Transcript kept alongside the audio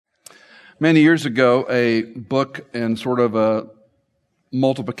Many years ago, a book and sort of a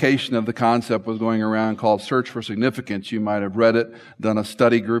multiplication of the concept was going around called Search for Significance. You might have read it, done a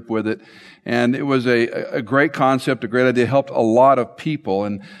study group with it. And it was a great concept, a great idea, helped a lot of people.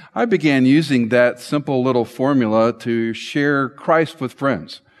 And I began using that simple little formula to share Christ with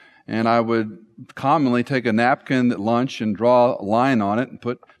friends. And I would commonly take a napkin at lunch and draw a line on it and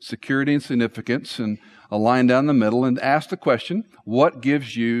put security and significance and a line down the middle and ask the question, what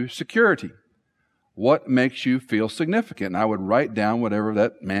gives you security? What makes you feel significant? And I would write down whatever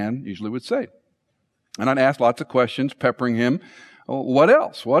that man usually would say. And I'd ask lots of questions, peppering him. What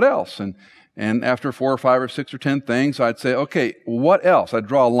else? What else? And after 4 or 5 or 6 or 10 things, I'd say, okay, what else? I'd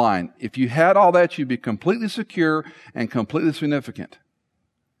draw a line. If you had all that, you'd be completely secure and completely significant.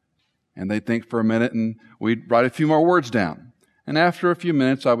 And they'd think for a minute, and we'd write a few more words down. And after a few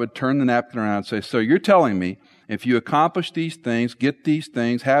minutes, I would turn the napkin around and say, so you're telling me if you accomplish these things, get these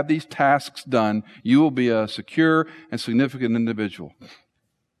things, have these tasks done, you will be a secure and significant individual.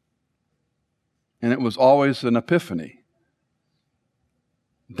 And it was always an epiphany.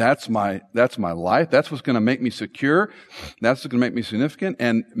 That's my life. That's what's going to make me secure. That's what's going to make me significant.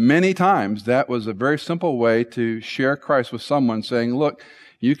 And many times that was a very simple way to share Christ with someone, saying, look,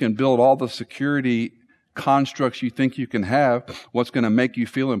 you can build all the security constructs you think you can have, what's going to make you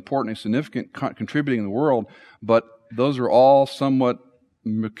feel important and significant, contributing in the world, but those are all somewhat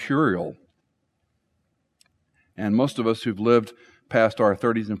mercurial. And most of us who've lived past our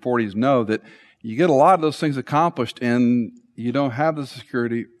 30s and 40s know that you get a lot of those things accomplished and you don't have the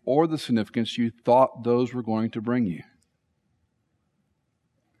security or the significance you thought those were going to bring you.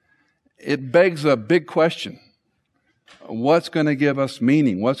 It begs a big question. What's going to give us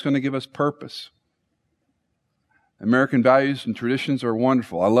meaning? What's going to give us purpose? American values and traditions are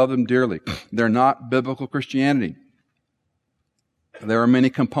wonderful. I love them dearly. They're not biblical Christianity. There are many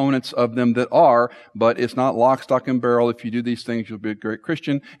components of them that are, but it's not lock, stock, and barrel. If you do these things, you'll be a great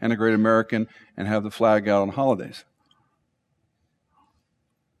Christian and a great American and have the flag out on holidays.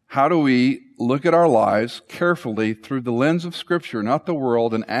 How do we look at our lives carefully through the lens of Scripture, not the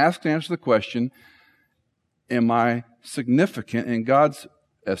world, and ask and answer the question, am I significant in God's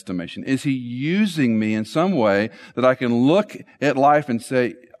estimation? Is He using me in some way that I can look at life and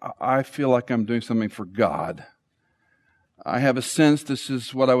say, I feel like I'm doing something for God. I have a sense this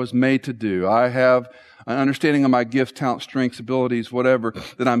is what I was made to do. I have an understanding of my gifts, talents, strengths, abilities, whatever,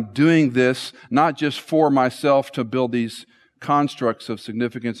 that I'm doing this not just for myself to build these constructs of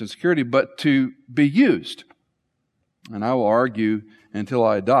significance and security, but to be used. And I will argue until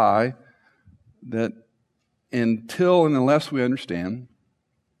I die that until and unless we understand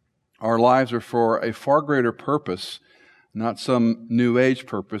our lives are for a far greater purpose, not some new age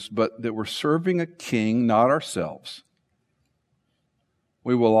purpose, but that we're serving a king, not ourselves,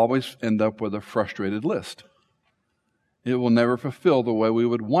 we will always end up with a frustrated list. It will never fulfill the way we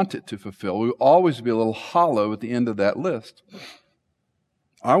would want it to fulfill. We will always be a little hollow at the end of that list.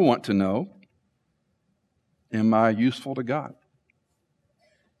 I want to know, am I useful to God?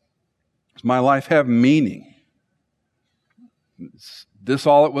 Does my life have meaning? Is this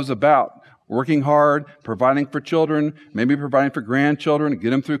all it was about? Working hard, providing for children, maybe providing for grandchildren,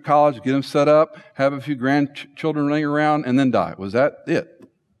 get them through college, get them set up, have a few grandchildren running around, and then die. Was that it?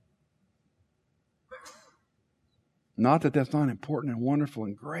 Not that that's not important and wonderful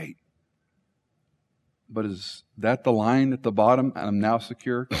and great. But is that the line at the bottom? I'm now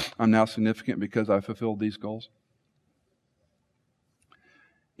secure. I'm now significant because I fulfilled these goals.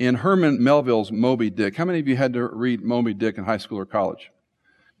 In Herman Melville's Moby Dick, how many of you had to read Moby Dick in high school or college?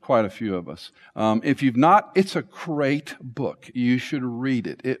 Quite a few of us. If you've not, it's a great book. You should read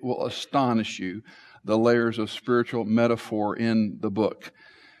it. It will astonish you, the layers of spiritual metaphor in the book.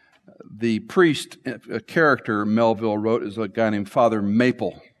 The priest, a character Melville wrote, is a guy named Father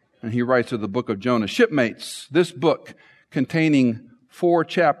Maple. And he writes of the book of Jonah, shipmates, this book containing 4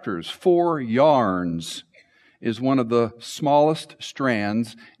 chapters, 4 yarns, is one of the smallest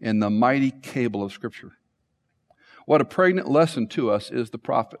strands in the mighty cable of Scripture. What a pregnant lesson to us is the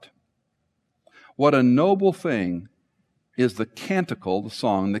prophet. What a noble thing is the canticle, the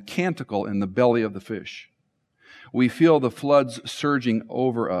song, the canticle in the belly of the fish. We feel the floods surging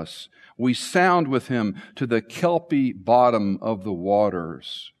over us. We sound with him to the kelpy bottom of the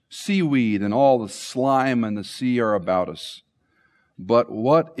waters. Seaweed and all the slime in the sea are about us. But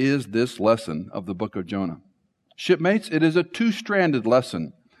what is this lesson of the book of Jonah? Shipmates, it is a 2-stranded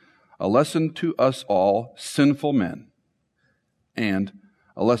lesson. A lesson to us all, sinful men, and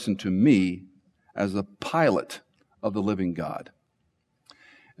a lesson to me as the pilot of the living God.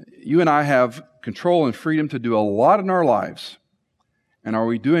 You and I have control and freedom to do a lot in our lives, And are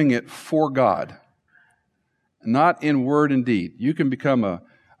we doing it for God? Not in word and deed. You can become a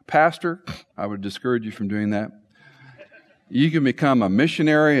pastor. I would discourage you from doing that. You can become a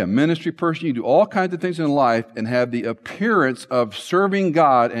missionary, a ministry person. You do all kinds of things in life and have the appearance of serving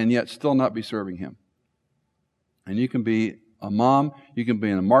God and yet still not be serving Him. And you can be a mom. You can be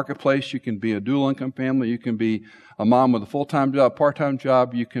in a marketplace. You can be a dual income family. You can be a mom with a full-time job, part-time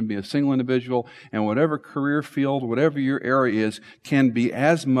job. You can be a single individual. And whatever career field, whatever your area is, can be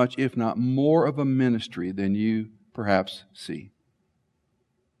as much, if not more, of a ministry than you perhaps see.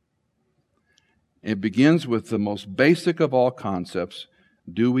 It begins with the most basic of all concepts.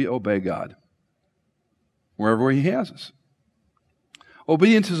 Do we obey God? Wherever He has us.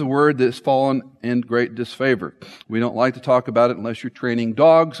 Obedience is a word that's fallen in great disfavor. We don't like to talk about it unless you're training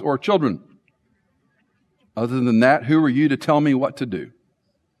dogs or children. Other than that, who are you to tell me what to do?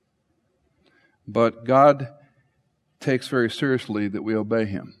 But God takes very seriously that we obey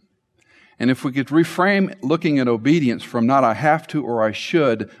Him. And if we could reframe looking at obedience from not I have to or I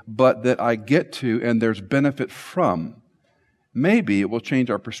should, but that I get to and there's benefit from, maybe it will change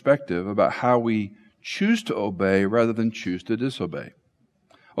our perspective about how we choose to obey rather than choose to disobey.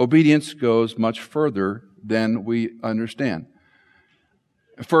 Obedience goes much further than we understand.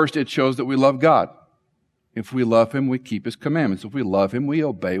 First, it shows that we love God. If we love Him, we keep His commandments. If we love Him, we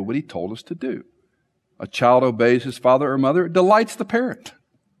obey what He told us to do. A child obeys his father or mother. It delights the parent.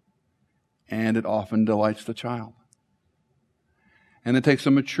 And it often delights the child. And it takes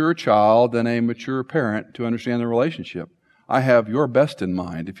a mature child and a mature parent to understand the relationship. I have your best in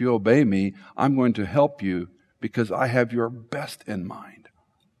mind. If you obey me, I'm going to help you because I have your best in mind.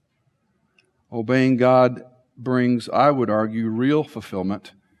 Obeying God brings, I would argue, real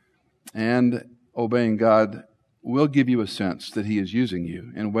fulfillment. And obeying God will give you a sense that He is using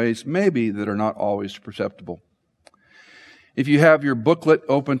you in ways maybe that are not always perceptible. If you have your booklet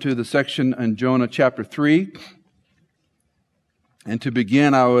open to the section in Jonah chapter 3, and to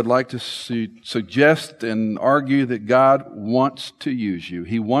begin, I would like to suggest and argue that God wants to use you.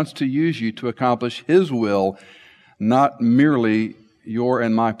 He wants to use you to accomplish His will, not merely your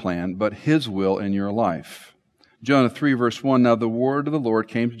and my plan, but His will in your life. Jonah 3 verse 1, now the word of the Lord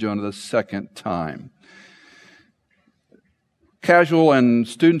came to Jonah the second time. Casual and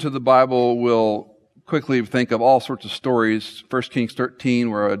students of the Bible will quickly think of all sorts of stories. 1 Kings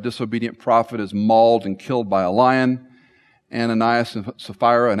 13, where a disobedient prophet is mauled and killed by a lion. Ananias and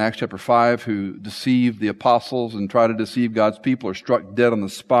Sapphira in Acts chapter 5, who deceived the apostles and try to deceive God's people, are struck dead on the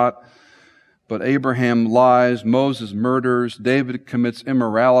spot. But Abraham lies, Moses murders, David commits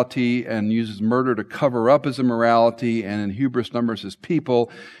immorality and uses murder to cover up his immorality, and in hubris numbers his people,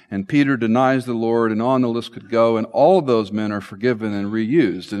 and Peter denies the Lord, and on the list could go, and all of those men are forgiven and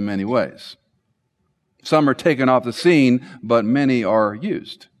reused in many ways. Some are taken off the scene, but many are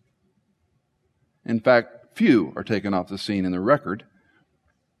used. In fact, few are taken off the scene in the record.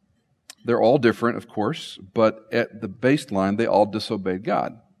 They're all different, of course, but at the baseline, they all disobeyed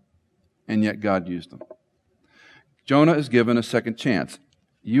God. And yet God used them. Jonah is given a second chance.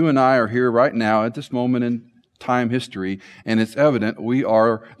 You and I are here right now at this moment in time history, and it's evident we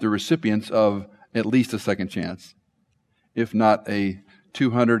are the recipients of at least a second chance, if not a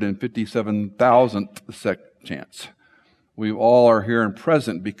 257,000th second chance. We all are here and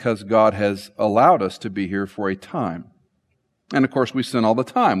present because God has allowed us to be here for a time. And of course, we sin all the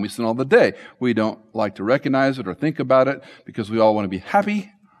time. We sin all the day. We don't like to recognize it or think about it because we all want to be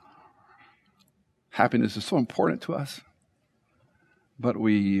happy. Happiness is so important to us. But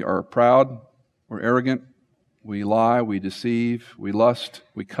we are proud, we're arrogant, we lie, we deceive, we lust,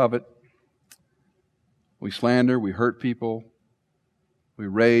 we covet, we slander, we hurt people, we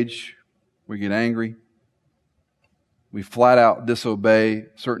rage, we get angry, we flat out disobey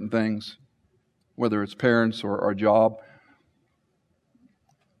certain things, whether it's parents or our job.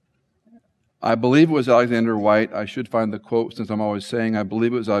 I believe it was Alexander White. I should find the quote since I'm always saying I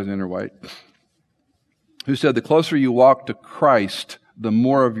believe it was Alexander White, who said, the closer you walk to Christ, the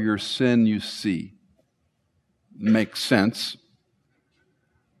more of your sin you see. Makes sense.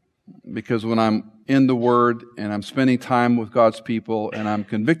 Because when I'm in the Word and I'm spending time with God's people and I'm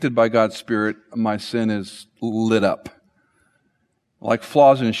convicted by God's Spirit, my sin is lit up. Like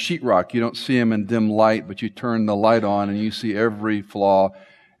flaws in a sheetrock, you don't see them in dim light, but you turn the light on and you see every flaw,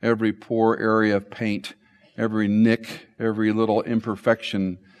 every poor area of paint, every nick, every little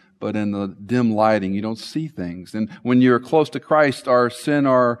imperfection. But in the dim lighting, you don't see things. And when you're close to Christ, our sin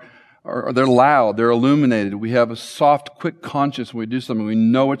they're loud, they're illuminated. We have a soft, quick conscience when we do something. We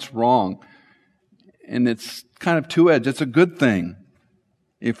know it's wrong. And it's kind of two-edged. It's a good thing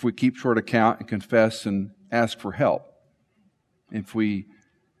if we keep short account and confess and ask for help.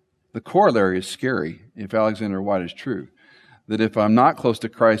 The corollary is scary if Alexander White is true. That if I'm not close to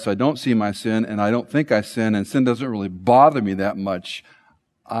Christ, I don't see my sin, and I don't think I sin, and sin doesn't really bother me that much,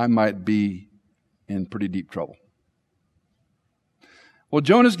 I might be in pretty deep trouble. Well,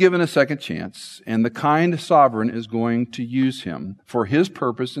 Jonah's given a second chance, and the kind sovereign is going to use him for his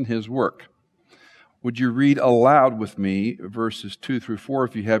purpose and his work. Would you read aloud with me verses 2 through 4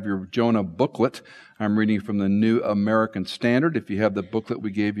 if you have your Jonah booklet? I'm reading from the New American Standard. If you have the booklet we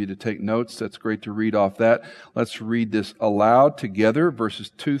gave you to take notes, that's great to read off that. Let's read this aloud together,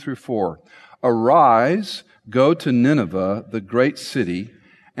 verses 2 through 4. Arise, go to Nineveh, the great city,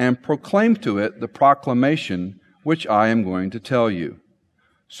 and proclaim to it the proclamation which I am going to tell you.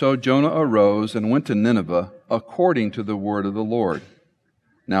 So Jonah arose and went to Nineveh according to the word of the Lord.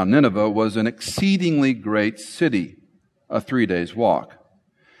 Now Nineveh was an exceedingly great city, a 3 days' walk.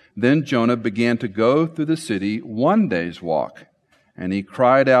 Then Jonah began to go through the city 1 day's walk, and he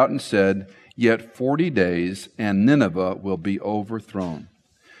cried out and said, Yet 40 days, and Nineveh will be overthrown.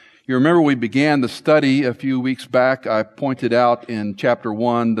 You remember we began the study a few weeks back. I pointed out in chapter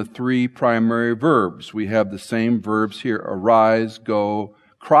 1 the 3 primary verbs. We have the same verbs here: arise, go,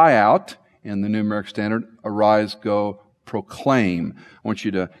 cry out in the New American Standard. Arise, go, proclaim. I want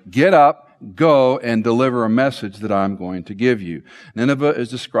you to get up, go, and deliver a message that I'm going to give you. Nineveh is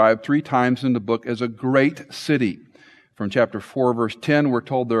described 3 times in the book as a great city. From chapter 4, verse 10, we're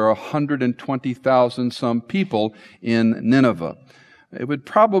told there are 120,000 some people in Nineveh. It would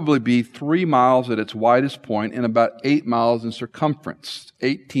probably be 3 miles at its widest point and about 8 miles in circumference,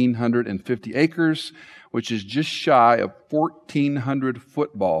 1,850 acres, which is just shy of 1,400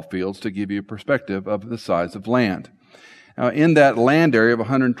 football fields, to give you a perspective of the size of land. Now, in that land area of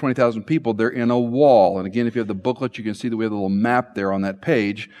 120,000 people, they're in a wall. And again, if you have the booklet, you can see that we have a little map there on that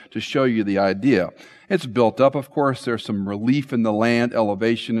page to show you the idea. It's built up, of course. There's some relief in the land,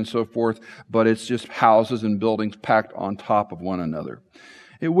 elevation and so forth, but it's just houses and buildings packed on top of one another.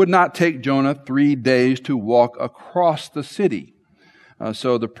 It would not take Jonah 3 days to walk across the city.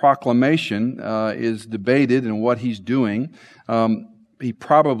 So the proclamation is debated in what he's doing. He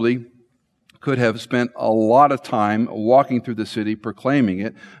probably could have spent a lot of time walking through the city, proclaiming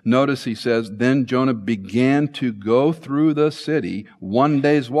it. Notice he says, then Jonah began to go through the city 1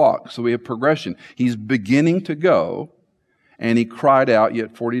 day's walk. So we have progression. He's beginning to go, and he cried out,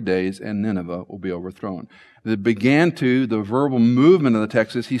 yet 40 days, and Nineveh will be overthrown. The verbal movement of the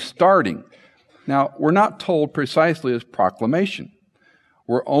text is he's starting. Now, we're not told precisely as proclamation.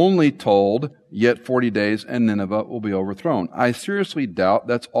 We're only told, yet 40 days and Nineveh will be overthrown. I seriously doubt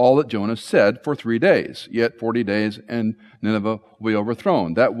that's all that Jonah said for 3 days. Yet 40 days and Nineveh will be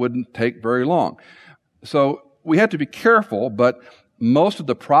overthrown. That wouldn't take very long. So we have to be careful, but most of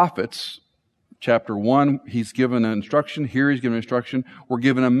the prophets, chapter 1, he's given an instruction. Here he's given instruction. We're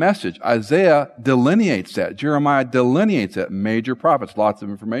given a message. Isaiah delineates that. Jeremiah delineates that. Major prophets, lots of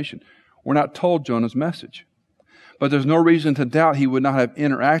information. We're not told Jonah's message. But there's no reason to doubt he would not have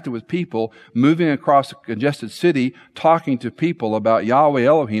interacted with people, moving across a congested city, talking to people about Yahweh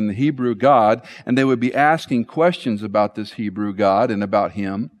Elohim, the Hebrew God, and they would be asking questions about this Hebrew God and about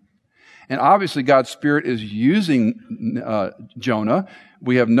him. And obviously God's Spirit is using Jonah.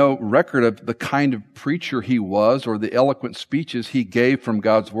 We have no record of the kind of preacher he was or the eloquent speeches he gave from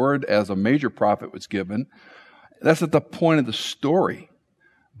God's Word as a major prophet was given. That's at the point of the story.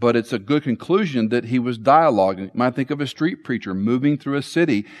 But it's a good conclusion that he was dialoguing. You might think of a street preacher moving through a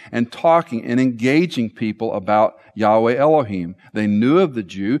city and talking and engaging people about Yahweh Elohim. They knew of the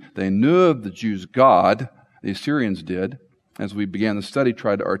Jew. They knew of the Jew's God. The Assyrians did. As we began the study,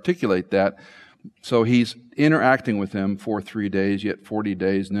 tried to articulate that. So he's interacting with them for 3 days, yet 40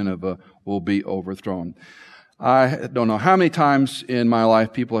 days Nineveh will be overthrown. I don't know how many times in my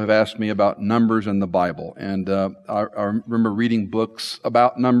life people have asked me about numbers in the Bible. And I remember reading books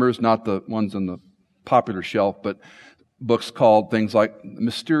about numbers, not the ones on the popular shelf, but books called things like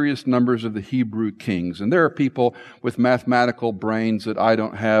Mysterious Numbers of the Hebrew Kings. And there are people with mathematical brains that I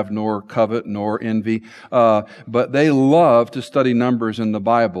don't have, nor covet, nor envy. But they love to study numbers in the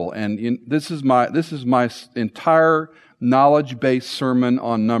Bible. And this is my entire knowledge-based sermon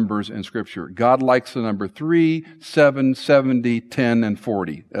on numbers in Scripture. God likes the number 3, 7, 70, 10, and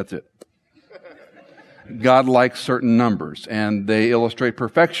 40. That's it. God likes certain numbers, and they illustrate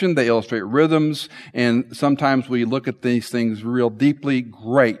perfection, they illustrate rhythms, and sometimes we look at these things real deeply.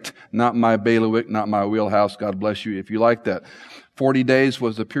 Great. Not my bailiwick, not my wheelhouse. God bless you if you like that. 40 days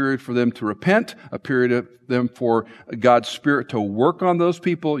was a period for them to repent, a period of them for God's Spirit to work on those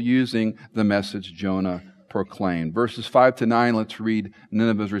people using the message Jonah proclaimed. Verses 5 to 9, let's read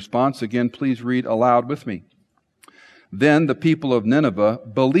Nineveh's response. Again, please read aloud with me. Then the people of Nineveh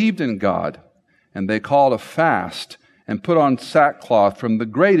believed in God, and they called a fast and put on sackcloth from the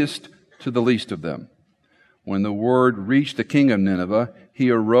greatest to the least of them. When the word reached the king of Nineveh, he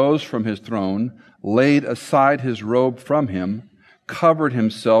arose from his throne, laid aside his robe from him, covered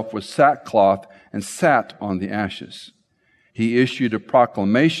himself with sackcloth, and sat on the ashes. He issued a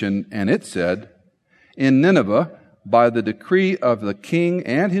proclamation, and it said, "In Nineveh, by the decree of the king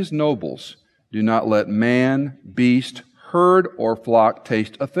and his nobles, do not let man, beast, herd, or flock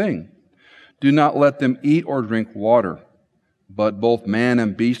taste a thing. Do not let them eat or drink water. But both man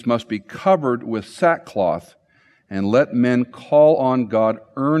and beast must be covered with sackcloth, and let men call on God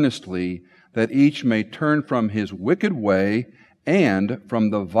earnestly, that each may turn from his wicked way and from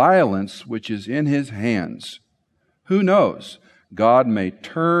the violence which is in his hands. Who knows? God may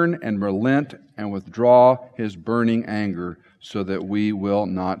turn and relent and withdraw his burning anger, so that we will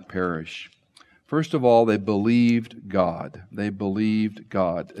not perish." First of all, they believed God. They believed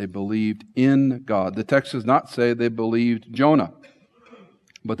God. They believed in God. The text does not say they believed Jonah,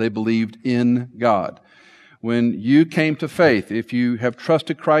 but they believed in God. When you came to faith, if you have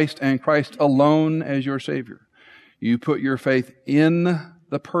trusted Christ and Christ alone as your Savior, you put your faith in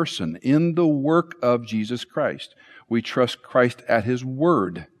the person, in the work of Jesus Christ. We trust Christ at His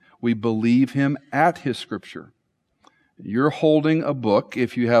Word. We believe Him at His Scripture. You're holding a book,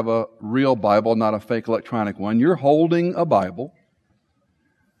 if you have a real Bible, not a fake electronic one, you're holding a Bible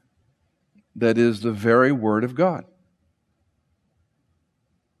that is the very Word of God.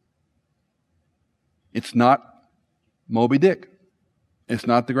 It's not Moby Dick. It's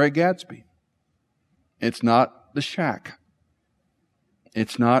not The Great Gatsby. It's not The Shack.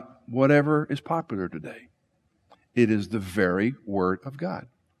 It's not whatever is popular today. It is the very Word of God.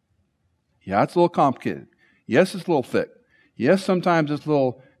 Yeah, it's a little complicated. Yes, it's a little thick. Yes, sometimes it's a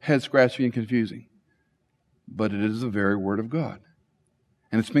little head-scratchy and confusing. But it is the very Word of God.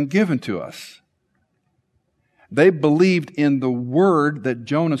 And it's been given to us. They believed in the word that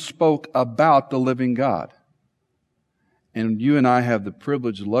Jonah spoke about the living God. And you and I have the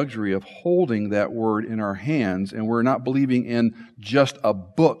privileged luxury of holding that word in our hands, and we're not believing in just a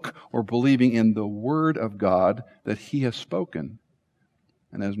book, or believing in the Word of God that He has spoken.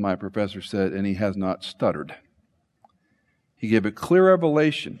 And as my professor said, and He has not stuttered. He gave a clear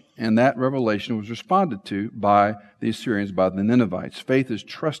revelation, and that revelation was responded to by the Assyrians, by the Ninevites. Faith is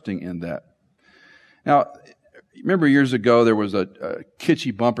trusting in that. Now, remember years ago there was a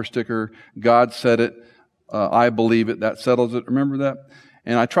kitschy bumper sticker, "God said it, I believe it, that settles it." Remember that?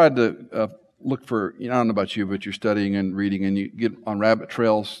 And I tried to look for, I don't know about you, but you're studying and reading, and you get on rabbit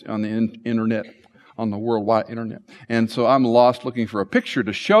trails on the internet, on the worldwide internet. And so I'm lost looking for a picture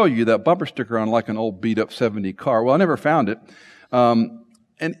to show you that bumper sticker on like an old beat-up 70 car. Well, I never found it.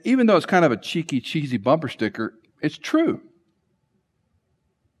 And even though it's kind of a cheesy bumper sticker, it's true.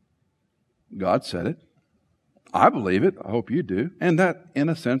 God said it. I believe it. I hope you do. And that, in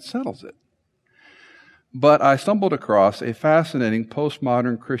a sense, settles it. But I stumbled across a fascinating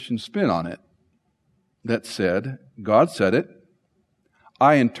postmodern Christian spin on it that said, God said it,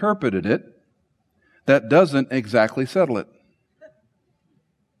 I interpreted it, that doesn't exactly settle it.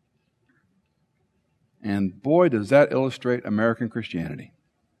 And boy, does that illustrate American Christianity.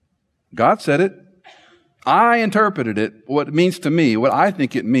 God said it, I interpreted it, what it means to me, what I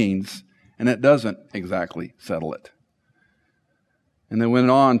think it means, and it doesn't exactly settle it. And then went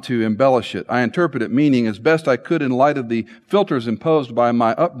on to embellish it. I interpret it, meaning as best I could in light of the filters imposed by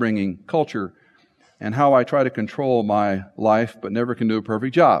my upbringing, culture, and how I try to control my life, but never can do a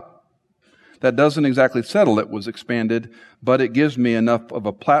perfect job. That doesn't exactly settle it, was expanded, but it gives me enough of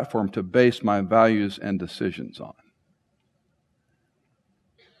a platform to base my values and decisions on.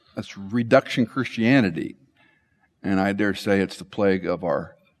 That's reduction Christianity, and I dare say it's the plague of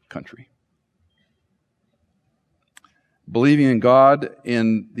our country. Believing in God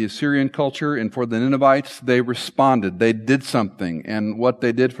in the Assyrian culture and for the Ninevites, they responded. They did something. And what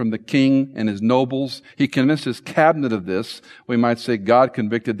they did from the king and his nobles, he convinced his cabinet of this. We might say God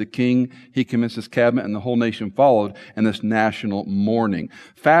convicted the king. He convinced his cabinet, and the whole nation followed in this national mourning.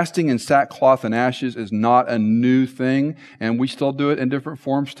 Fasting in sackcloth and ashes is not a new thing, and we still do it in different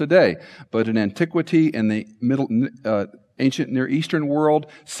forms today. But in antiquity, in the ancient Near Eastern world,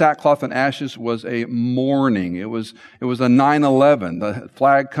 sackcloth and ashes was a mourning. It was a 9/11. The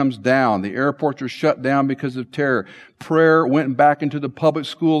flag comes down. The airports are shut down because of terror. Prayer went back into the public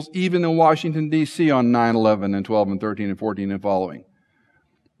schools, even in Washington, D.C. on 9/11 and 12 and 13 and 14 and following.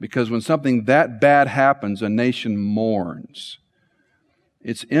 Because when something that bad happens, a nation mourns.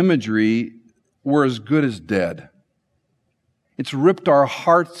 Its imagery, we're as good as dead. It's ripped our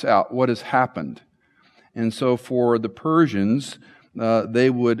hearts out, what has happened. And so for the Persians, they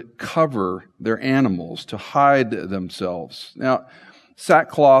would cover their animals to hide themselves. Now,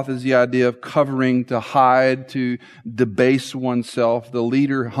 sackcloth is the idea of covering, to hide, to debase oneself. The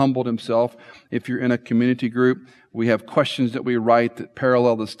leader humbled himself. If you're in a community group, we have questions that we write that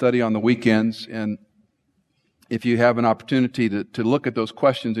parallel the study on the weekends. And if you have an opportunity to look at those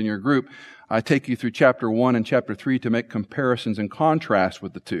questions in your group, I take you through chapter 1 and chapter 3 to make comparisons and contrast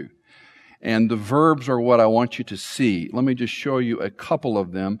with the two. And the verbs are what I want you to see. Let me just show you a couple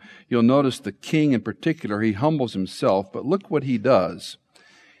of them. You'll notice the king in particular, he humbles himself, but look what he does.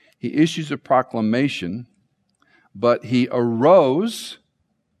 He issues a proclamation, but he arose,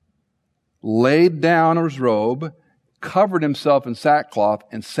 laid down his robe, covered himself in sackcloth,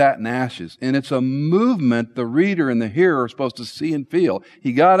 and sat in ashes. And it's a movement the reader and the hearer are supposed to see and feel.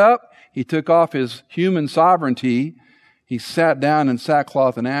 He got up, he took off his human sovereignty, he sat down in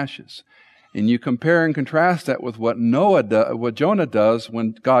sackcloth and ashes. And you compare and contrast that with what Jonah does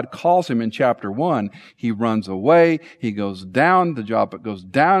when God calls him in chapter 1. He runs away. He goes down the Joppa, goes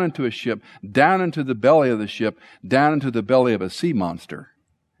down into a ship, down into the belly of the ship, down into the belly of a sea monster,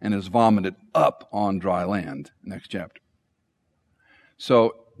 and is vomited up on dry land. Next chapter.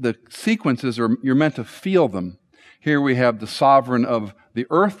 So the sequences you're meant to feel them. Here we have the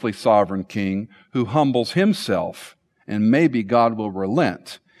earthly sovereign king who humbles himself, and maybe God will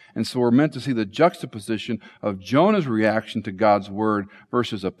relent. And so we're meant to see the juxtaposition of Jonah's reaction to God's word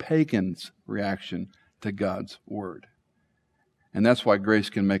versus a pagan's reaction to God's word. And that's why grace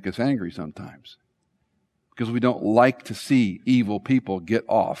can make us angry sometimes. Because we don't like to see evil people get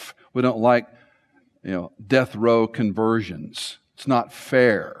off. We don't like, death row conversions. It's not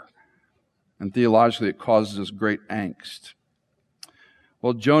fair. And theologically it causes us great angst.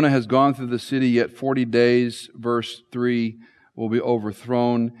 Well, Jonah has gone through the city, yet 40 days, verse 3, will be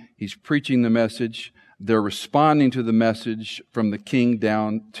overthrown. He's preaching the message. They're responding to the message from the king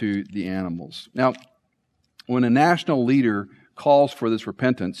down to the animals. Now, when a national leader calls for this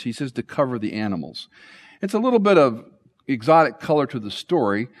repentance, he says to cover the animals. It's a little bit of exotic color to the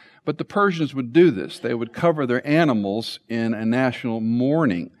story, but the Persians would do this. They would cover their animals in a national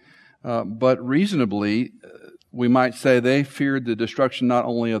mourning. But reasonably, we might say they feared the destruction not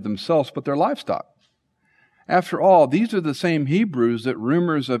only of themselves, but their livestock. After all, these are the same Hebrews that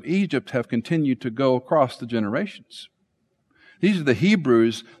rumors of Egypt have continued to go across the generations. These are the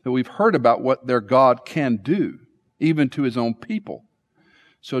Hebrews that we've heard about what their God can do, even to his own people.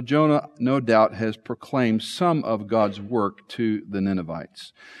 So Jonah, no doubt, has proclaimed some of God's work to the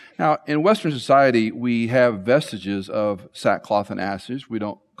Ninevites. Now, in Western society, we have vestiges of sackcloth and ashes. We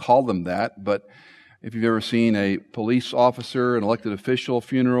don't call them that, but if you've ever seen a police officer, an elected official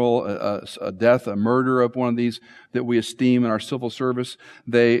funeral, a death, a murder of one of these that we esteem in our civil service,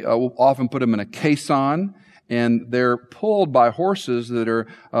 they will often put them in a caisson, and they're pulled by horses that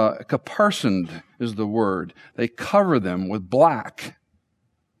are caparsoned is the word. They cover them with black.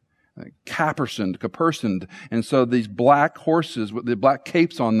 Caparsoned. And so these black horses with the black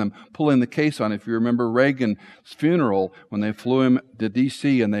capes on them pulling the caisson. If you remember Reagan's funeral, when they flew him to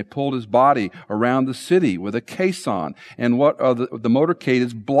D.C. and they pulled his body around the city with a caisson. And the motorcade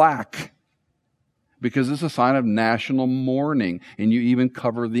is black because it's a sign of national mourning. And you even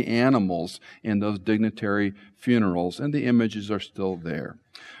cover the animals in those dignitary funerals. And the images are still there.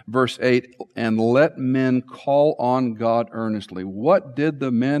 Verse 8, and let men call on God earnestly. What did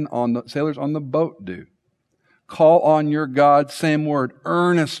the sailors on the boat do? Call on your God, same word,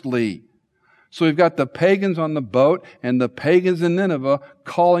 earnestly. So we've got the pagans on the boat and the pagans in Nineveh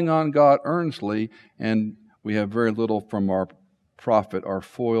calling on God earnestly, and we have very little from our prophet, our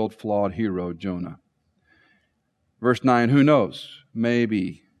foiled, flawed hero, Jonah. Verse 9, who knows?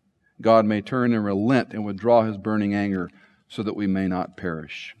 Maybe God may turn and relent and withdraw his burning anger so that we may not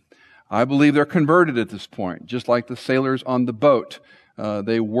perish. I believe they're converted at this point, just like the sailors on the boat.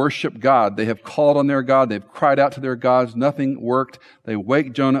 They worship God. They have called on their God. They've cried out to their gods. Nothing worked. They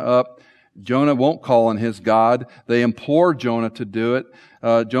wake Jonah up. Jonah won't call on his God. They implore Jonah to do it.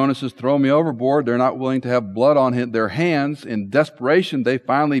 Jonah says, throw me overboard. They're not willing to have blood on their hands. In desperation, they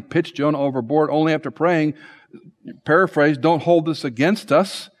finally pitch Jonah overboard only after praying, paraphrase, don't hold this against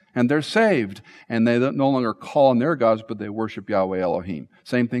us. And they're saved. And they no longer call on their gods, but they worship Yahweh Elohim.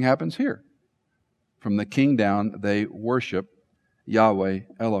 Same thing happens here. From the king down, they worship Yahweh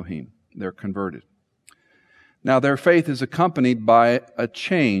Elohim. They're converted. Now, their faith is accompanied by a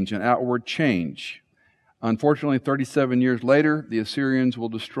change, an outward change. Unfortunately, 37 years later, the Assyrians will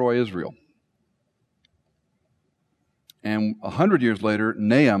destroy Israel. And 100 years later,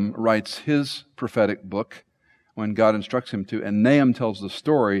 Nahum writes his prophetic book when God instructs him to, and Nahum tells the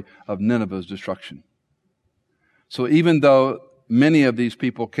story of Nineveh's destruction. So even though many of these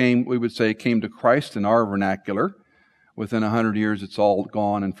people came to Christ in our vernacular, within 100 years it's all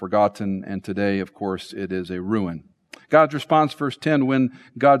gone and forgotten, and today, of course, it is a ruin. God's response, verse 10, when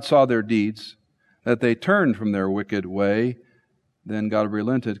God saw their deeds, that they turned from their wicked way, then God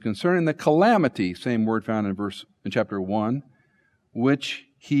relented concerning the calamity, same word found in chapter 1, which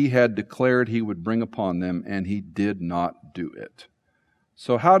he had declared he would bring upon them, and he did not do it.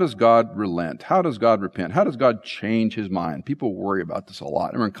 So how does God relent? How does God repent? How does God change his mind? People worry about this a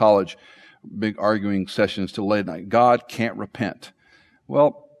lot. I remember in college, big arguing sessions till late night. God can't repent.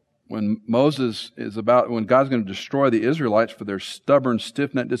 Well, when God's going to destroy the Israelites for their stubborn,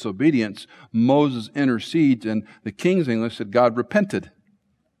 stiff-necked disobedience, Moses intercedes, and the King's English said God repented.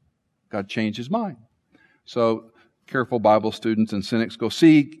 God changed his mind. So careful Bible students and cynics go,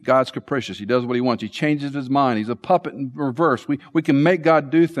 see, God's capricious. He does what he wants. He changes his mind. He's a puppet in reverse. We can make God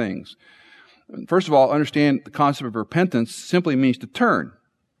do things. First of all, understand the concept of repentance simply means to turn,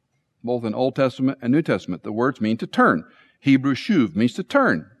 both in Old Testament and New Testament. The words mean to turn. Hebrew shuv means to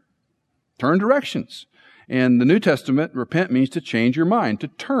turn directions. In the New Testament, repent means to change your mind, to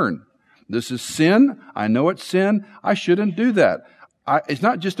turn. This is sin. I know it's sin. I shouldn't do that. It's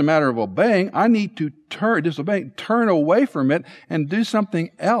not just a matter of obeying. I need to turn away from it and do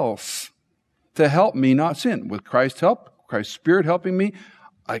something else to help me not sin. With Christ's help, Christ's Spirit helping me,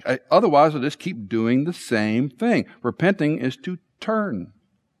 otherwise I'll just keep doing the same thing. Repenting is to turn.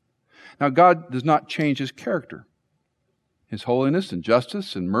 Now, God does not change his character. His holiness and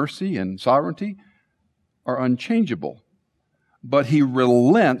justice and mercy and sovereignty are unchangeable. But he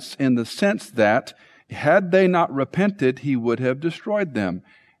relents in the sense that had they not repented, he would have destroyed them.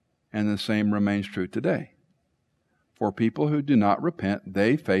 And the same remains true today. For people who do not repent,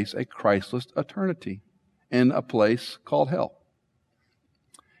 they face a Christless eternity in a place called hell.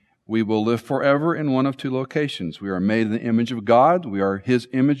 We will live forever in one of two locations. We are made in the image of God. We are his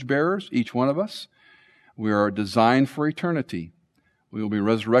image bearers, each one of us. We are designed for eternity. We will be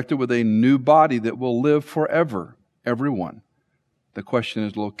resurrected with a new body that will live forever, everyone. The question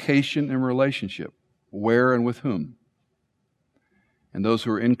is location and relationship. Where and with whom? And those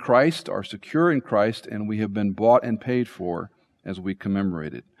who are in Christ are secure in Christ, and we have been bought and paid for as we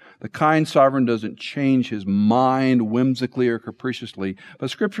commemorate it. The kind sovereign doesn't change his mind whimsically or capriciously, but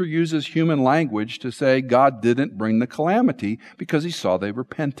Scripture uses human language to say God didn't bring the calamity because he saw they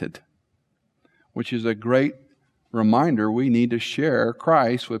repented, which is a great reminder we need to share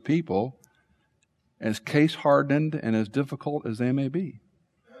Christ with people as case-hardened and as difficult as they may be.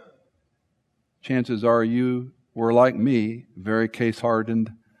 Chances are you were like me, very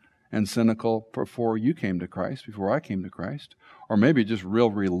case-hardened and cynical before you came to Christ, before I came to Christ. Or maybe just real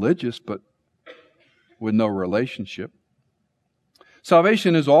religious, but with no relationship.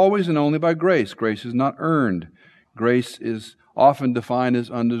 Salvation is always and only by grace. Grace is not earned. Grace is often defined as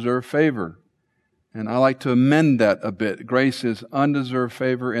undeserved favor. And I like to amend that a bit. Grace is undeserved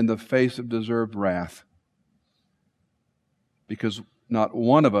favor in the face of deserved wrath. Because not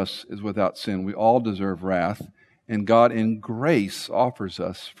one of us is without sin. We all deserve wrath. And God in grace offers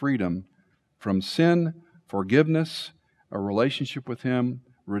us freedom from sin, forgiveness, a relationship with him,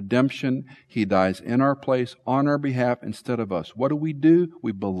 redemption. He dies in our place, on our behalf, instead of us. What do?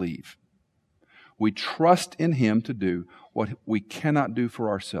 We believe. We trust in him to do what we cannot do for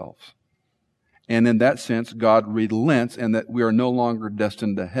ourselves. And in that sense, God relents, and that we are no longer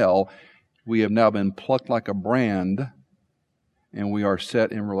destined to hell. We have now been plucked like a brand, and we are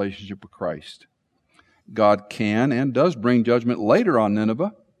set in relationship with Christ. God can and does bring judgment later on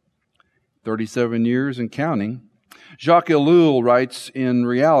Nineveh, 37 years and counting. Jacques Ellul writes, in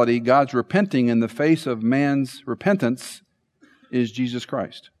reality, God's repenting in the face of man's repentance is Jesus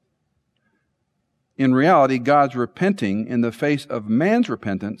Christ. In reality, God's repenting in the face of man's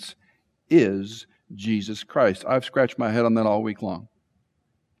repentance is Jesus Christ. I've scratched my head on that all week long.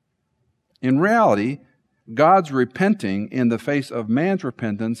 In reality, God's repenting in the face of man's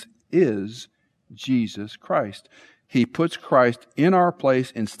repentance is Jesus Christ. He puts Christ in our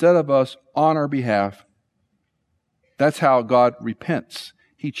place instead of us on our behalf. That's how God repents.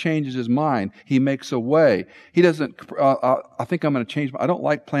 He changes his mind. He makes a way. He doesn't, I think I'm going to change. I don't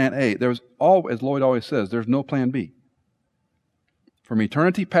like plan A. There's always, as Lloyd always says, there's no plan B. From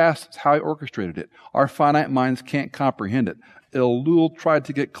eternity past, it's how he orchestrated it. Our finite minds can't comprehend it. Ellul tried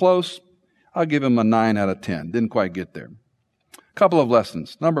to get close. I'll give him a 9 out of 10. Didn't quite get there. A couple of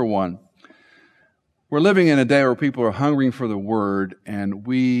lessons. Number one, we're living in a day where people are hungering for the Word, and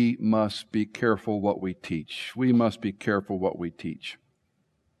we must be careful what we teach. We must be careful what we teach.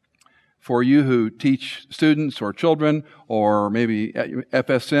 For you who teach students or children, or maybe at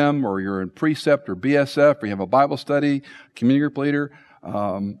FSM, or you're in Precept or BSF, or you have a Bible study, community group leader,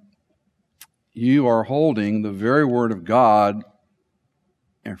 you are holding the very Word of God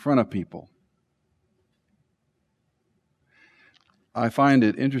in front of people. I find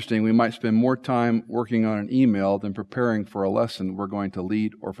it interesting. We might spend more time working on an email than preparing for a lesson we're going to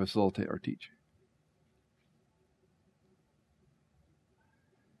lead or facilitate or teach.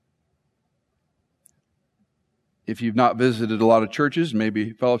 If you've not visited a lot of churches,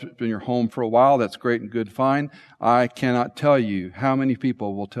 maybe fellowship's been your home for a while, that's great and good, fine. I cannot tell you how many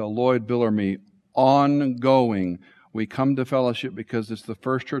people will tell Lloyd, Bill, or me ongoing, we come to fellowship because it's the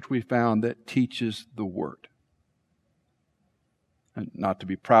first church we found that teaches the Word. And not to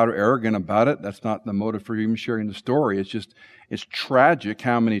be proud or arrogant about it, that's not the motive for even sharing the story. It's tragic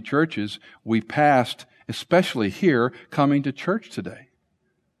how many churches we passed, especially here, coming to church today.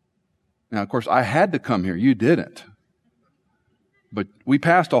 Now, of course, I had to come here. You didn't. But we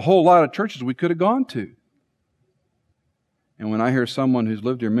passed a whole lot of churches we could have gone to. And when I hear someone who's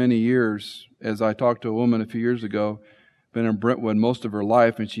lived here many years, as I talked to a woman a few years ago, been in Brentwood most of her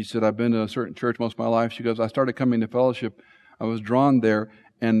life, and she said, I've been to a certain church most of my life. She goes, I started coming to fellowship. I was drawn there,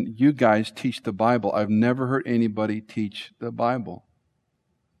 and you guys teach the Bible. I've never heard anybody teach the Bible.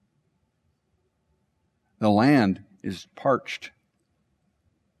 The land is parched.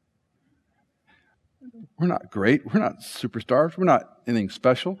 We're not great. We're not superstars. We're not anything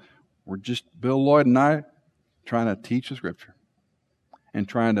special. We're just Bill Lloyd and I trying to teach the Scripture and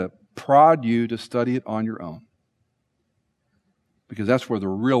trying to prod you to study it on your own. Because that's where the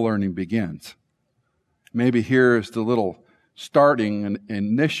real learning begins. Maybe here is the little starting and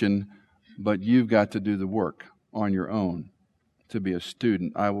ignition, but you've got to do the work on your own to be a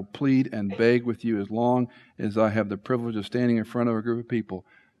student. I will plead and beg with you as long as I have the privilege of standing in front of a group of people.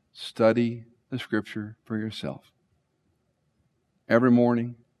 Study the Scripture for yourself. Every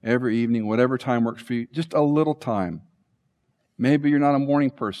morning, every evening, whatever time works for you, just a little time. Maybe you're not a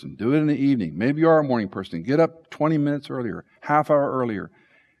morning person. Do it in the evening. Maybe you are a morning person. Get up 20 minutes earlier, half hour earlier.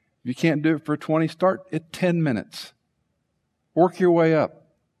 If you can't do it for 20, start at 10 minutes. Work your way up.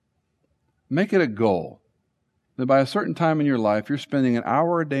 Make it a goal that by a certain time in your life, you're spending an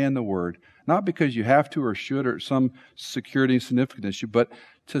hour a day in the Word, not because you have to or should or some security and significant issue, but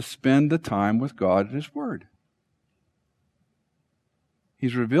to spend the time with God and His Word.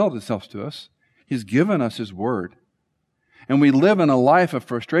 He's revealed Himself to us. He's given us His Word. And we live in a life of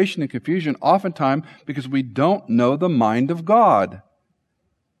frustration and confusion oftentimes because we don't know the mind of God.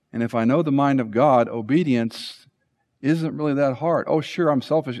 And if I know the mind of God, obedience isn't really that hard. Oh, sure, I'm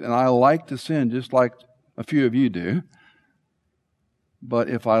selfish and I like to sin just like a few of you do. But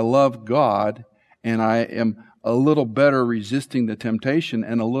if I love God and I am a little better resisting the temptation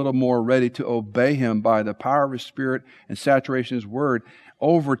and a little more ready to obey Him by the power of His Spirit and saturation of His Word,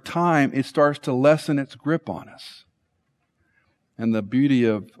 over time it starts to lessen its grip on us. And the beauty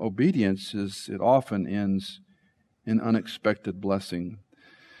of obedience is it often ends in unexpected blessing.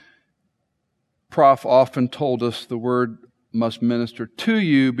 Prof often told us the Word must minister to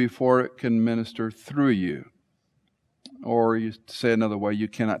you before it can minister through you. Or you say another way, you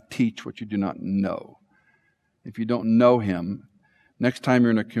cannot teach what you do not know. If you don't know Him, next time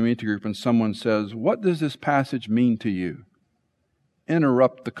you're in a community group and someone says, what does this passage mean to you?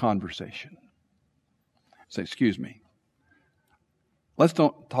 Interrupt the conversation. Say, excuse me. Let's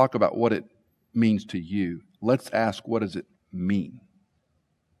don't talk about what it means to you. Let's ask, what does it mean?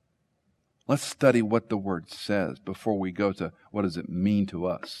 Let's study what the Word says before we go to what does it mean to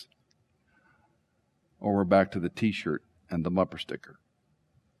us. Or we're back to the t-shirt and the bumper sticker.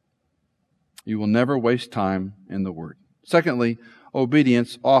 You will never waste time in the Word. Secondly,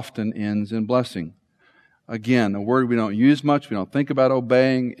 obedience often ends in blessing. Again, a word we don't use much. We don't think about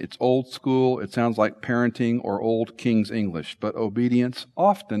obeying. It's old school. It sounds like parenting or old King's English. But obedience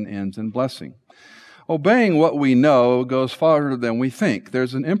often ends in blessing. Obeying what we know goes farther than we think.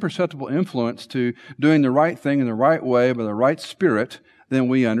 There's an imperceptible influence to doing the right thing in the right way by the right spirit than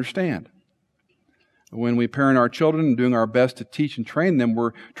we understand. When we parent our children and doing our best to teach and train them,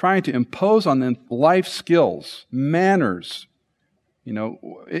 we're trying to impose on them life skills, manners. You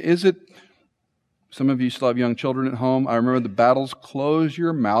know, is it, some of you still have young children at home. I remember the battles, close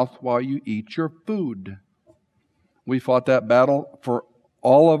your mouth while you eat your food. We fought that battle for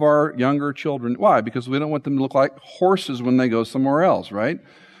all of our younger children. Why? Because we don't want them to look like horses when they go somewhere else, right?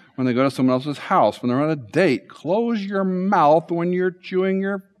 When they go to someone else's house, when they're on a date, close your mouth when you're chewing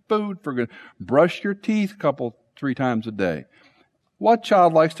your food for good. Brush your teeth 3 times a day. What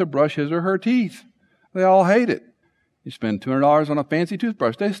child likes to brush his or her teeth? They all hate it. You spend $200 on a fancy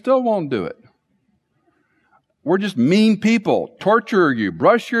toothbrush, they still won't do it. We're just mean people. Torture you.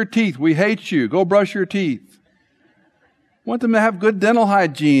 Brush your teeth. We hate you. Go brush your teeth. Want them to have good dental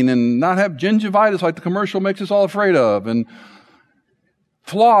hygiene and not have gingivitis like the commercial makes us all afraid of. And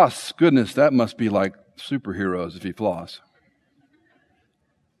floss. Goodness, that must be like superheroes if you floss.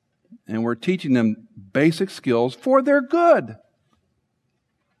 And we're teaching them basic skills for their good.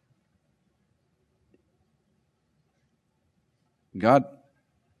 God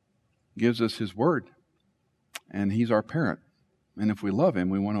gives us His Word, and He's our parent. And if we love Him,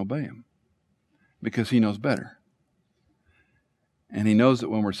 we want to obey Him because He knows better. And He knows that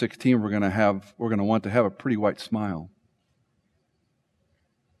when we're 16, we're going to want to have a pretty white smile.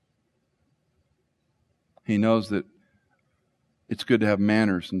 He knows that it's good to have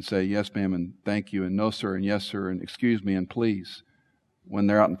manners and say yes, ma'am, and thank you, and no, sir, and yes, sir, and excuse me, and please when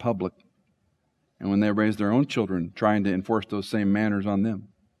they're out in public. And when they raise their own children, trying to enforce those same manners on them.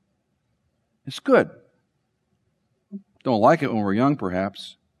 It's good. Don't like it when we're young,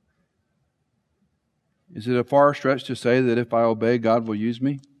 perhaps. Is it a far stretch to say that if I obey, God will use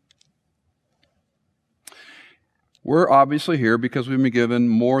me? We're obviously here because we've been given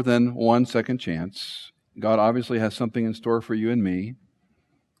more than one second chance. God obviously has something in store for you and me,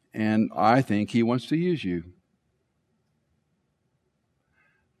 and I think He wants to use you.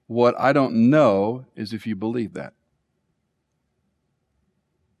 What I don't know is if you believe that.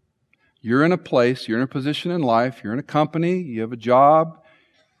 You're in a place, you're in a position in life, you're in a company, you have a job,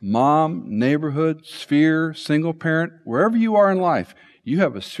 mom, neighborhood, sphere, single parent, wherever you are in life, you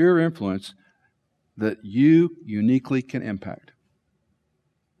have a sphere of influence that you uniquely can impact.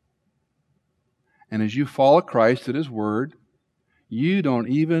 And as you follow Christ at His Word, you can't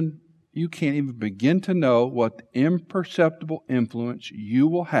even begin to know what imperceptible influence you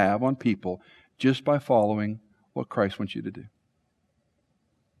will have on people just by following what Christ wants you to do.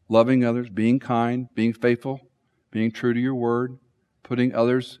 Loving others, being kind, being faithful, being true to your word, putting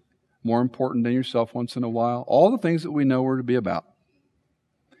others more important than yourself once in a while. All the things that we know we're to be about.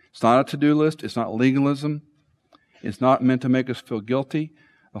 It's not a to-do list. It's not legalism. It's not meant to make us feel guilty.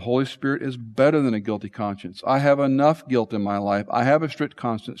 The Holy Spirit is better than a guilty conscience. I have enough guilt in my life. I have a strict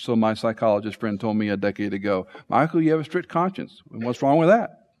conscience, so my psychologist friend told me a decade ago. Michael, you have a strict conscience. And what's wrong with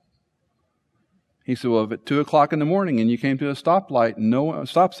that? He said, well, if at 2 o'clock in the morning and you came to a stoplight,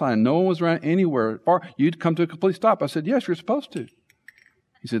 stop sign, no one was around anywhere, you'd come to a complete stop. I said, yes, you're supposed to.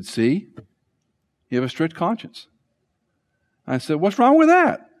 He said, see, you have a strict conscience. I said, what's wrong with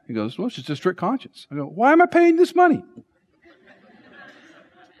that? He goes, well, it's just a strict conscience. I go, why am I paying this money?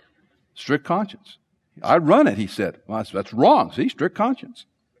 Strict conscience. I run it, he said. Well, that's wrong. See, strict conscience.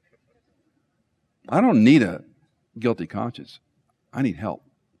 I don't need a guilty conscience. I need help.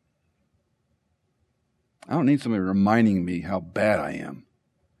 I don't need somebody reminding me how bad I am.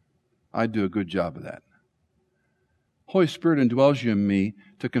 I do a good job of that. Holy Spirit indwells you and me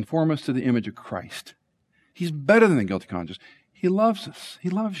to conform us to the image of Christ. He's better than a guilty conscience. He loves us. He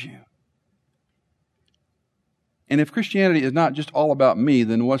loves you. And if Christianity is not just all about me,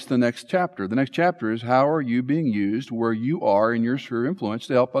 then what's the next chapter? The next chapter is how are you being used where you are in your sphere of influence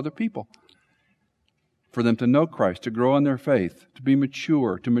to help other people? For them to know Christ, to grow in their faith, to be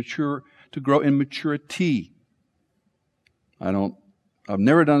mature, to grow in maturity. I've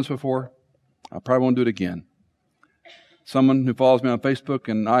never done this before. I probably won't do it again. Someone who follows me on Facebook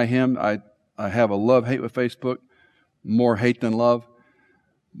and I have a love-hate with Facebook, more hate than love.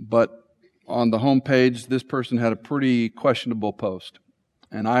 But on the home page, this person had a pretty questionable post.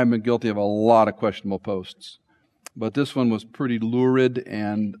 And I have been guilty of a lot of questionable posts. But this one was pretty lurid,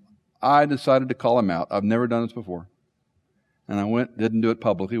 and I decided to call him out. I've never done this before. And didn't do it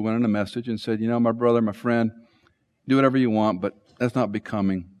publicly, went in a message and said, my brother, my friend, do whatever you want, but that's not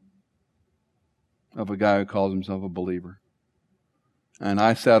becoming of a guy who calls himself a believer. And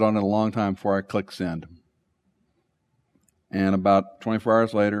I sat on it a long time before I clicked send. And about 24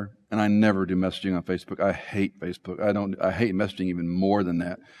 hours later, and I never do messaging on Facebook. I hate Facebook. I hate messaging even more than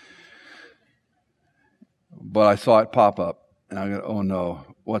that. But I saw it pop up, and I go, oh no,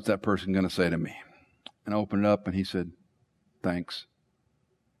 what's that person going to say to me? And I opened it up, and he said, thanks.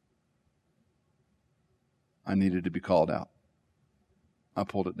 I needed to be called out. I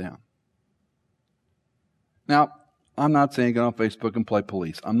pulled it down. Now, I'm not saying get on Facebook and play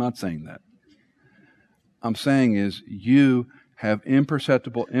police. I'm not saying that. I'm saying is you have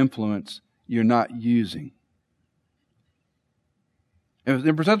imperceptible influence you're not using. If it's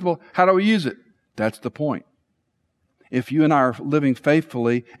imperceptible, how do we use it? That's the point. If you and I are living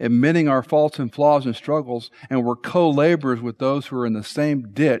faithfully, admitting our faults and flaws and struggles, and we're co-laborers with those who are in the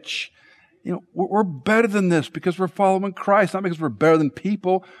same ditch, we're better than this because we're following Christ, not because we're better than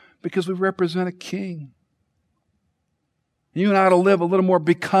people, because we represent a king. You and I ought to live a little more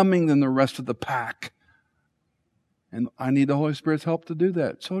becoming than the rest of the pack. And I need the Holy Spirit's help to do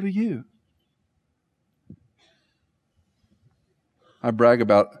that. So do you. I brag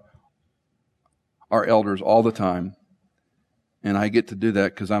about our elders all the time. And I get to do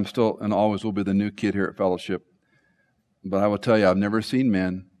that because I'm still and always will be the new kid here at Fellowship. But I will tell you, I've never seen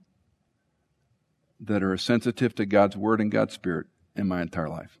men that are sensitive to God's Word and God's Spirit in my entire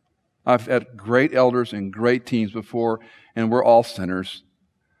life. I've had great elders and great teams before, and we're all sinners.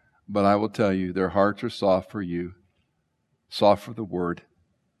 But I will tell you, their hearts are soft for you, soft for the Word.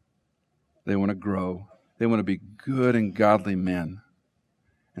 They want to grow. They want to be good and godly men.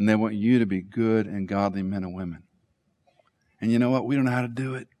 And they want you to be good and godly men and women. And you know what? We don't know how to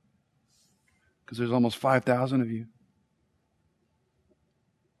do it because there's almost 5,000 of you.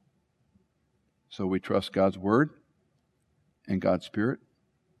 So we trust God's Word and God's Spirit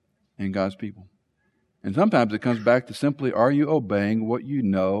and God's people. And sometimes it comes back to simply, are you obeying what you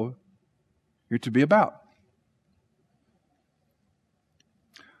know you're to be about?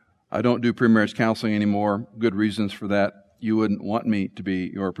 I don't do premarriage counseling anymore. Good reasons for that. You wouldn't want me to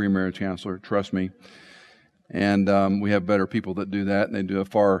be your premarriage counselor, trust me. And we have better people that do that, and they do a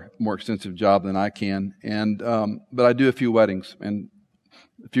far more extensive job than I can. And but I do a few weddings, and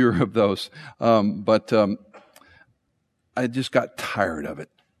fewer of those. But I just got tired of it.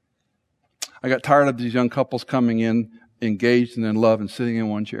 I got tired of these young couples coming in, engaged and in love, and sitting in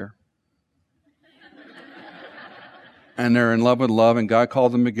one chair. And they're in love with love, and God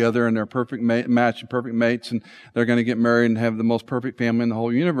called them together, and they're a perfect match and perfect mates, and they're going to get married and have the most perfect family in the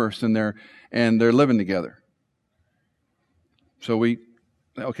whole universe, and they're living together. So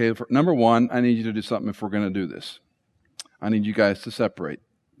number one, I need you to do something if we're going to do this. I need you guys to separate.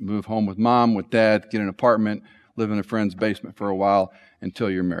 Move home with mom, with dad, get an apartment, live in a friend's basement for a while until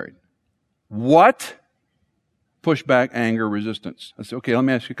you're married. What? Pushback, anger, resistance. I said, okay, let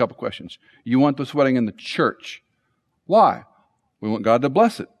me ask you a couple questions. You want this wedding in the church. Why? We want God to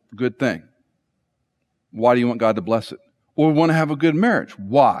bless it. Good thing. Why do you want God to bless it? Well, we want to have a good marriage.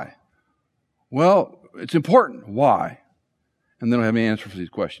 Why? Well, it's important. Why? And they don't have any answer for these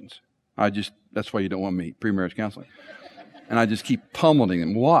questions. That's why you don't want me, premarriage counseling. And I just keep pummeling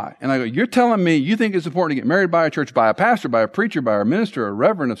them. Why? And I go, you're telling me you think it's important to get married by a church, by a pastor, by a preacher, by a minister, a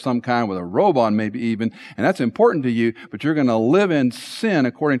reverend of some kind with a robe on maybe even, and that's important to you, but you're going to live in sin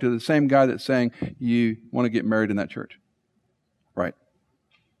according to the same guy that's saying you want to get married in that church. Right.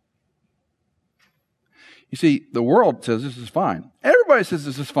 You see, the world says this is fine. Everybody says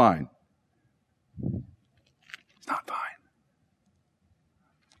this is fine. It's not fine.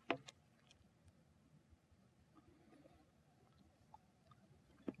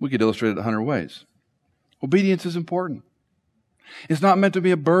 We could illustrate it 100 ways. Obedience is important. It's not meant to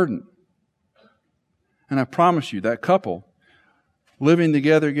be a burden. And I promise you, that couple living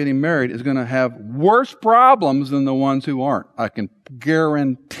together, getting married, is going to have worse problems than the ones who aren't. I can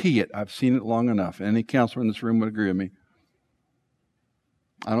guarantee it. I've seen it long enough. Any counselor in this room would agree with me.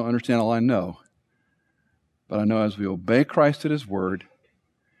 I don't understand all I know. But I know as we obey Christ at His Word,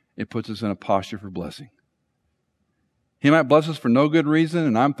 it puts us in a posture for blessing. He might bless us for no good reason,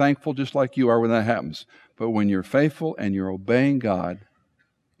 and I'm thankful just like you are when that happens. But when you're faithful and you're obeying God,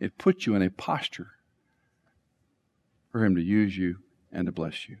 it puts you in a posture for Him to use you and to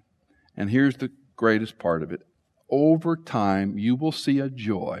bless you. And here's the greatest part of it. Over time, you will see a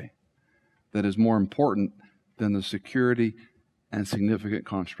joy that is more important than the security and significant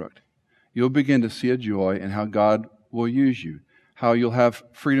construct. You'll begin to see a joy in how God will use you, how you'll have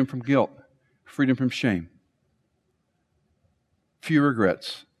freedom from guilt, freedom from shame, few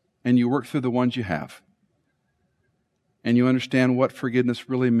regrets, and you work through the ones you have. And you understand what forgiveness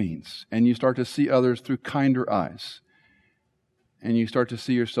really means. And you start to see others through kinder eyes. And you start to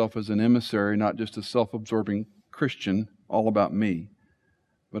see yourself as an emissary, not just a self-absorbing Christian, all about me,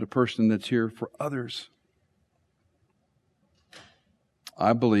 but a person that's here for others.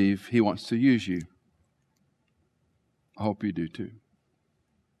 I believe He wants to use you. I hope you do too.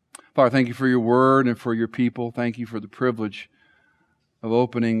 Father, thank you for your word and for your people. Thank you for the privilege of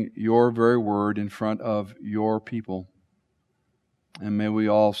opening your very word in front of your people. And may we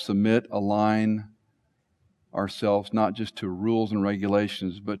all submit, align ourselves not just to rules and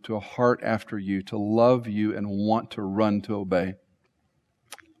regulations, but to a heart after you, to love you and want to run to obey.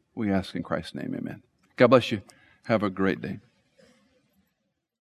 We ask in Christ's name, amen. God bless you. Have a great day.